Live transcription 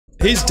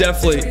He's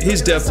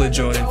definitely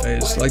joining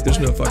FaZe. Like, there's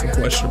no fucking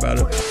question about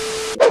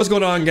it. What's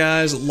going on,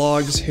 guys?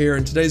 Logz here,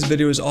 and today's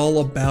video is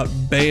all about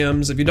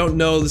BAMS. If you don't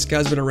know, this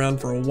guy's been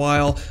around for a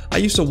while. I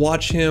used to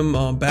watch him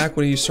back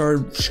when he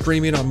started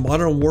streaming on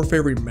Modern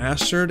Warfare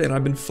Remastered, and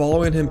I've been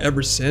following him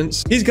ever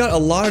since. He's got a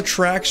lot of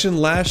traction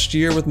last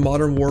year with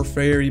Modern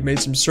Warfare. He made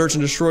some search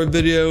and destroy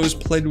videos,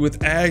 played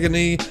with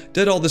Agony,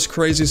 did all this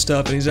crazy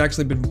stuff, and he's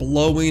actually been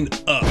blowing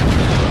up.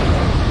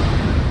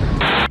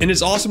 And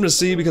it's awesome to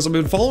see because I've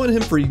been following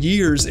him for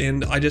years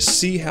and I just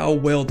see how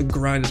well the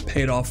grind has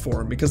paid off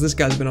for him because this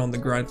guy's been on the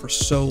grind for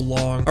so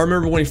long. I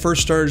remember when he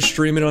first started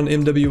streaming on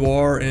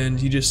MWR and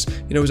he just,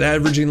 you know, was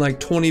averaging like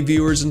 20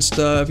 viewers and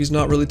stuff. He's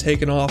not really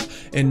taken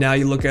off. And now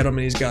you look at him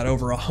and he's got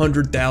over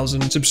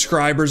 100,000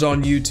 subscribers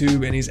on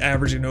YouTube and he's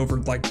averaging over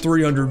like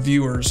 300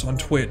 viewers on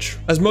Twitch.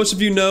 As most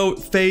of you know,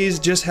 FaZe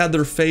just had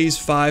their Phase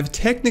 5,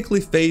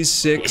 technically Phase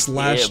 6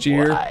 last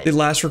year. The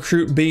last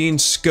recruit being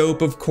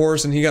Scope, of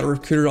course, and he got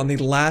recruited on the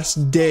last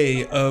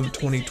day of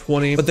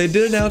 2020, but they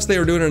did announce they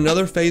were doing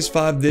another Phase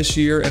 5 this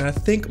year, and I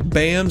think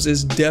BAMS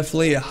is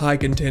definitely a high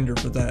contender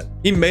for that.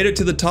 He made it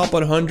to the top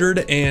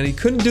 100 and he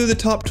couldn't do the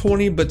top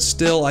 20, but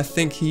still I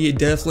think he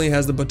definitely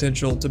has the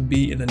potential to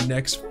be in the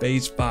next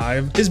Phase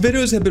 5. His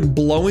videos have been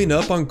blowing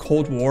up on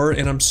Cold War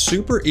and I'm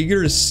super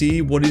eager to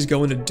see what he's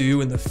going to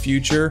do in the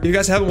future. If you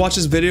guys haven't watched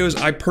his videos,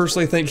 I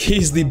personally think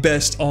he's the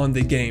best on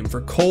the game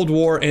for Cold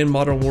War and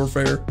Modern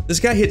Warfare. This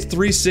guy hits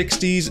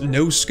 360s,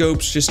 no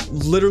scopes, just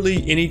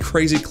literally any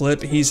crazy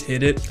clip, he's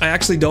hit it. I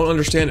actually don't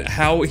understand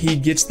how he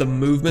gets the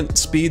movement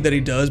speed that he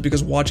does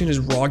because watching his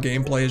raw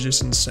gameplay is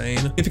just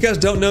insane. If you guys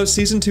don't know,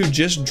 Season 2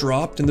 just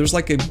dropped and there's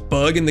like a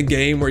bug in the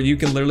game where you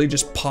can literally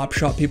just pop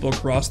shot people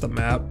across the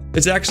map.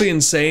 It's actually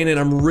insane and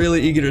I'm really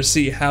eager to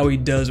see how he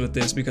does with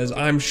this because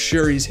I'm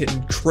sure he's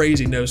hitting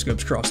crazy no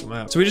scopes across the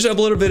map. So we just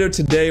uploaded a video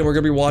today and we're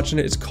gonna be watching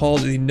it. It's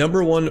called the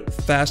 #1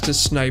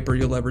 fastest sniper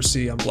you'll ever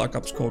see on Black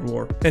Ops Cold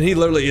War. And he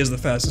literally is the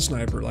fastest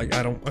sniper. Like,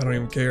 I don't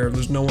even care.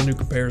 There's no one who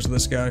compares to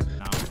this guy.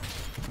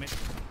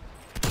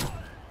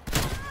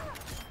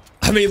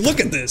 I mean, look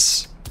at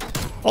this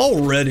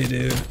already,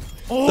 dude.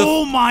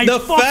 Oh my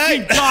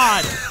fucking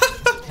god.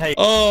 Hey.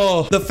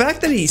 Oh, the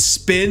fact that he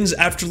spins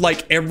after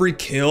like every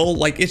kill,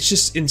 like it's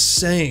just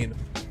insane.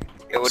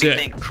 Yeah, what do you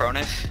think,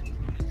 Cronus?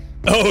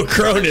 Oh,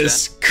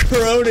 Cronus.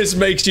 Cronus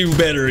makes you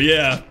better,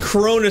 yeah.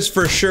 Cronus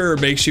for sure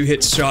makes you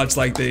hit shots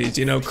like these.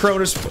 You know,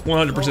 Cronus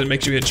 100%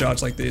 makes you hit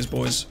shots like these,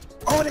 boys.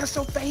 Oh, that's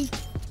so fake.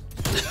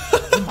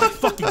 Oh my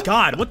fucking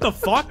god, what the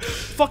fuck?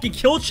 Fucking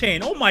kill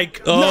chain, oh my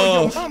god.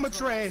 Oh. No, I'm a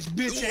trash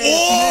bitch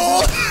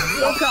ass nigga.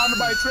 Don't call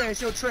nobody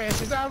trash, your trash.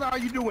 That's all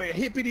you doing.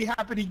 Hippity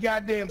hoppity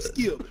goddamn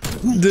skill.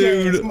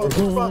 Dude.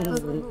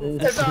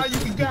 That's all you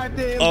can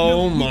goddamn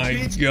Oh do, my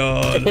bitch.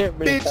 god.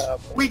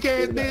 Bitch, weak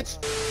ass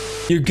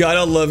bitch. You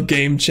gotta love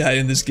game chat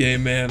in this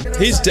game, man.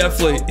 He's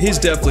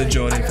definitely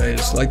joining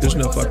FaZe. Like, there's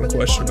no fucking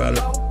question about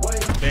it.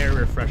 Very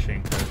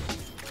refreshing.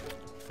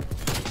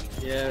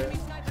 Yeah.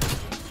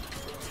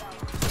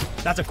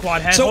 That's a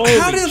quad head. So Holy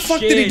how the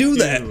fuck shit, did he do dude.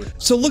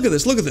 that? So look at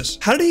this, look at this.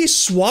 How did he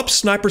swap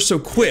sniper so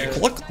quick?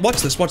 Look,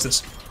 watch this, watch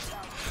this.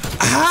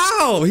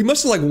 How? He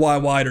must have like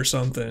Y-wide or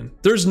something.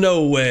 There's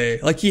no way.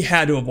 Like, he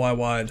had to have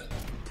Y-wide.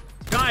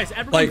 Guys,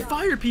 everybody Like,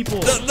 fire people.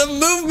 The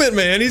movement,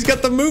 man. He's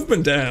got the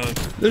movement down.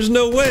 There's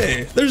no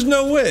way. There's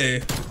no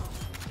way.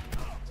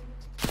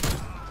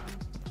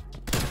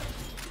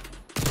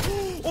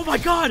 Oh my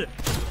god.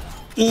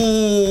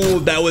 Ooh,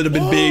 that would have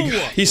been big.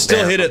 He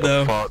still hit it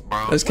though.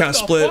 That's kind of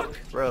split.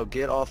 Bro,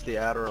 get off the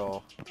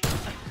Adderall.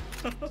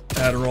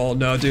 Adderall,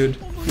 no, dude.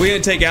 We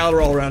ain't take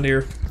Adderall around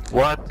here.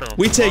 What the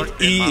We take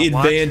fuck E am I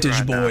watching advantage,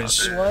 right now,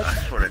 boys. dude? I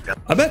swear to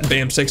God. I bet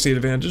BAMS takes the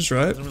advantage,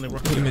 right? Doesn't really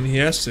work I mean, he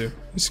has to.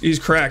 He's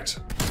cracked.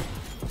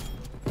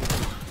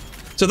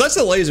 So that's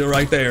the laser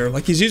right there.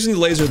 Like, he's using the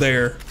laser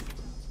there.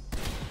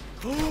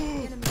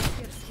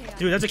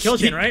 Dude, that's a kill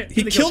chain, right?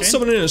 He killed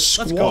someone in a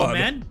squad. Let's go,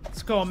 man.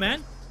 Let's go,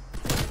 man.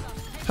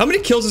 How many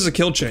kills is a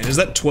kill chain? Is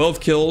that 12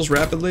 kills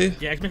rapidly?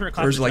 Yeah, make sure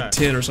Or is it like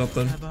 10 or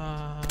something?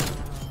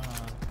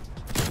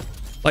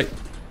 Like,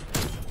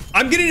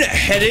 I'm getting a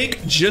headache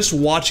just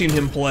watching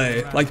him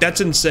play. Like,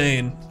 that's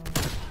insane.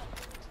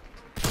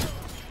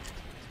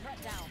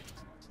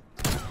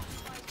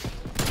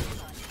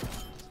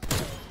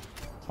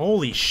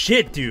 Holy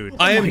shit, dude.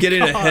 I am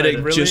getting a headache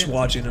really? just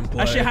watching him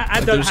play. Actually,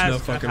 Like, there's no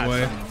fucking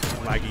way.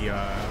 Laggy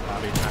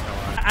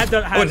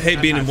lobby, I would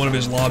hate being in one of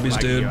his lobbies,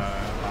 dude.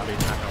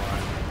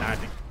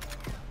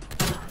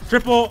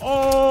 Triple.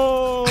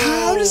 Oh!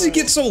 How does he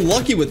get so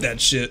lucky with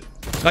that shit?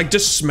 Like,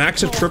 just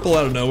smacks a triple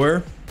out of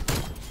nowhere.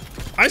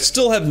 I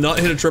still have not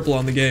hit a triple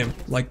on the game.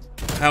 Like,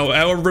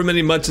 however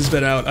many months it's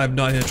been out, I've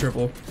not hit a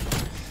triple.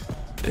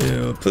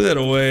 Ew, put that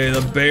away. The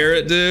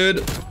Barrett,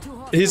 dude.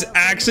 He's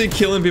actually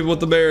killing people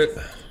with the Barrett.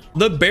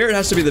 The Barrett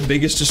has to be the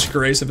biggest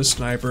disgrace of a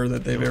sniper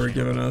that they've ever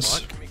given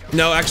us.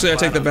 No, actually, I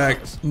take that back.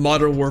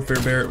 Modern Warfare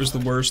Barrett was the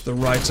worst, the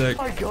right tech.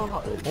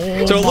 So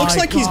it looks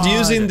like he's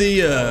using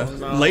the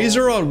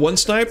laser on one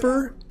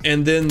sniper,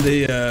 and then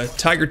the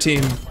Tiger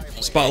Team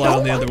spotlight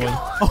on the other one.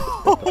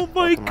 Oh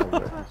my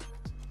god.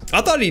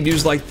 I thought he'd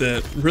use like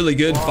the really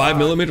good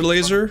 5mm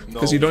laser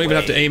because you don't even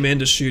have to aim in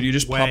to shoot. You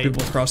just pop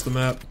people across the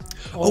map.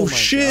 Oh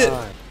shit!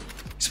 God.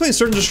 He's playing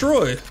Search and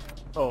Destroy.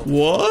 Oh.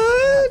 What?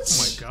 Oh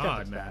my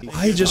god, man.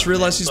 I just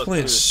realized he's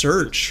playing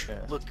Search.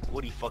 Look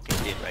what he fucking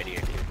did right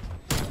here,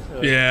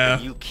 dude. Yeah.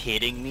 Are you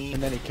kidding me?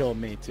 And then he killed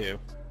me too.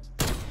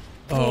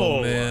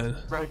 Oh man.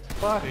 Right,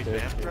 fuck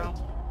this, bro.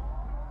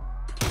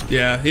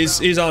 Yeah,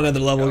 he's on another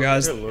level,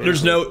 guys.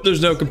 There's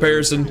no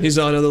comparison. He's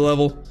on another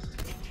level.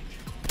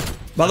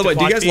 By the way,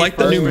 do you guys like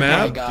the new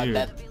map?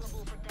 I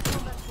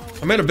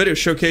made a video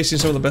showcasing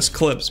some of the best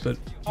clips, but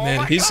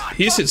man, he's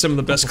hit some of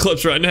the best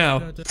clips right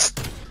now.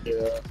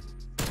 Yeah.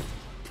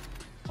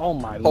 Oh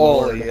my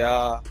lord.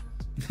 yeah.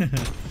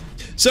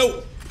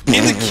 So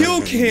in the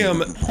kill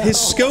cam, his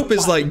scope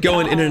is like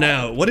going in and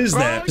out. What is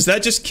that? Is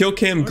that just kill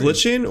cam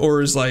glitching,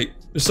 or is like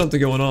there's something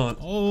going on?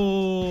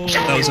 Oh,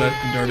 that was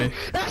acting dirty.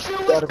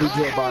 Gotta be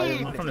Joe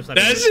Biden.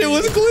 That shit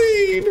was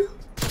clean.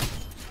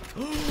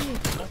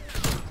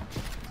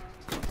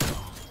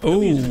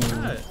 Ooh.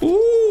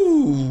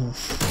 Ooh.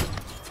 Is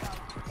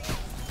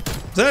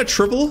that a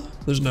triple?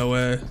 There's no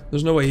way.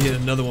 There's no way he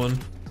hit another one. Is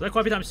that quite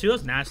a few times too?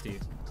 That's nasty.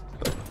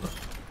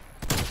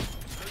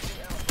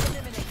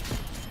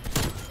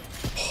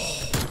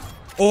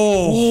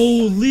 Oh.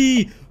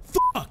 Holy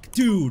fuck,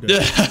 dude.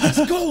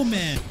 Let's go,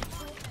 man.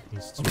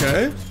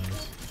 Okay.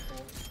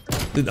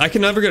 Dude, I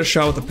can never get a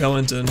shot with the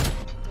Pelington.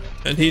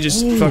 And he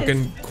just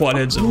fucking quad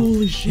heads him.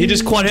 Holy shit. He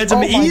just quad heads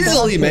him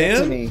easily,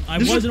 man. I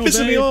This is wasn't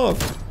pissing me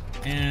off.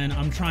 And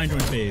I'm trying to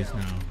FaZe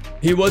now.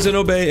 He wasn't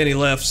Obey and he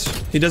left.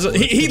 He doesn't.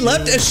 He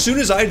left as soon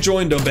as I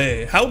joined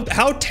Obey. How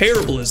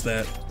terrible is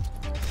that?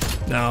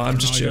 No, I'm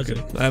just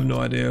joking. I have no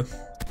idea.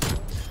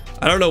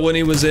 I don't know when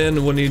he was in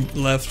and when he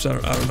left. I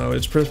don't know.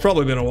 It's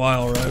probably been a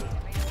while, right?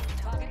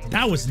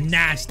 That was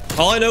nasty.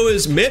 All I know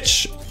is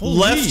Mitch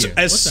left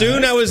as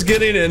soon as I was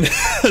getting in.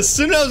 As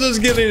soon as I was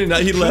getting in,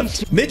 he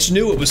left. Mitch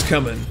knew it was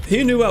coming.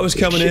 He knew I was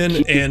coming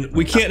in, and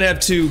we can't have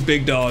two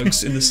big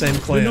dogs in the same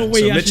clan.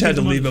 So Mitch had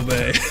to leave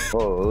Obey.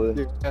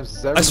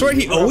 I swear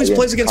he always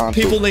plays against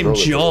people named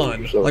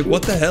John. Like,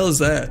 what the hell is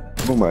that?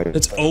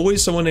 It's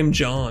always someone named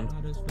John.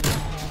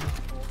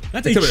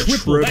 That's a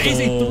triple. That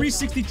is a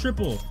 360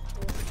 triple.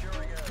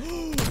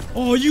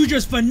 Oh, you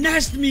just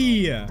finessed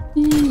me!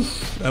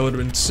 That would have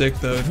been sick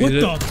though if you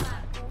did.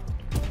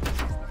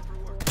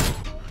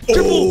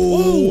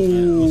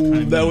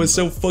 Oh, that was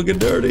so fucking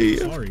dirty.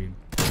 Sorry.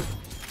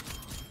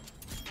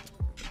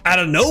 Out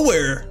of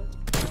nowhere.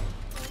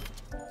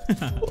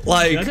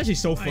 Like, that's actually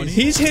so funny.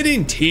 He's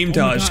hitting team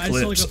Taj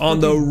clips on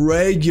the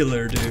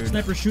regular, dude.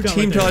 Sniper shootout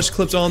Team Taj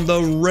clips on the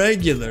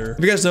regular.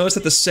 Have you guys noticed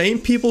that the same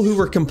people who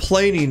were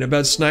complaining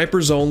about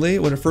snipers only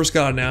when it first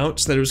got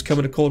announced that it was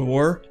coming to Cold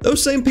War,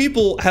 those same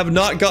people have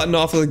not gotten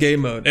off of the game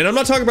mode. And I'm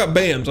not talking about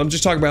BAMS, I'm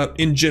just talking about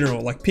in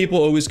general. Like, people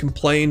always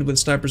complained when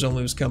snipers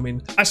only was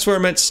coming. I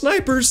swear, man,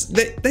 snipers,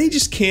 they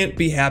just can't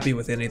be happy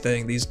with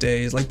anything these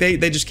days. Like,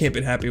 they just can't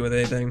be happy with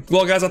anything.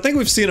 Well, guys, I think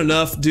we've seen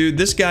enough, dude.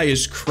 This guy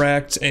is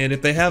cracked, and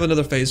if they have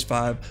another FaZe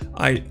 5,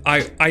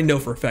 I know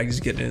for a fact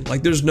he's getting in.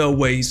 Like, there's no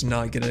way he's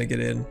not gonna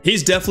get in.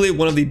 He's definitely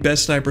one of the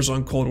best snipers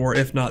on Cold War,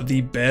 if not the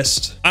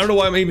best. I don't know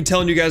why I'm even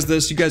telling you guys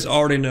this. You guys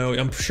already know.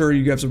 I'm sure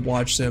you guys have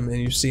watched him and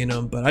you've seen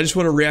him, but I just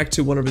want to react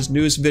to one of his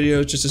newest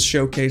videos just to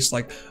showcase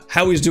like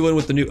how he's doing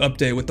with the new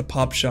update with the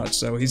pop shot.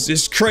 So he's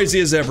just crazy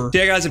as ever.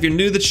 Yeah, guys, if you're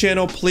new to the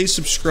channel, please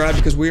subscribe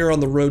because we are on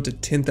the road to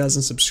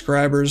 10,000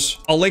 subscribers.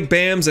 I'll link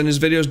BAMS and his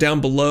videos down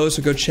below,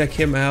 so go check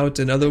him out.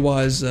 And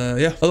otherwise,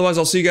 yeah, otherwise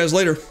I'll see you guys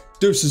later.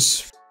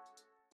 Deuces.